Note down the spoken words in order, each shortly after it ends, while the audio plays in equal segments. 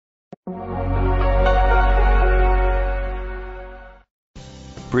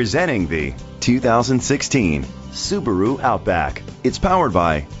Presenting the 2016 Subaru Outback. It's powered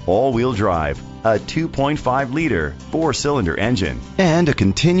by all-wheel drive, a 2.5-liter 4-cylinder engine, and a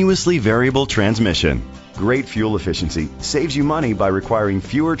continuously variable transmission. Great fuel efficiency saves you money by requiring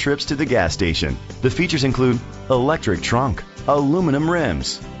fewer trips to the gas station. The features include electric trunk, aluminum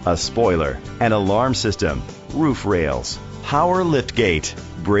rims, a spoiler, an alarm system, roof rails, power liftgate,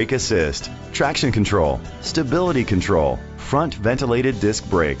 brake assist, traction control, stability control, front ventilated disc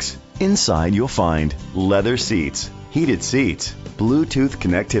brakes. Inside you'll find leather seats, heated seats, Bluetooth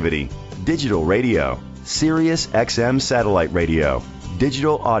connectivity, digital radio, Sirius XM satellite radio,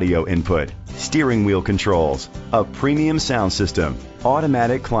 digital audio input, steering wheel controls, a premium sound system,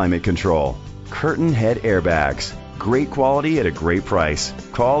 automatic climate control, curtain head airbags. Great quality at a great price.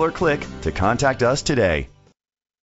 Call or click to contact us today.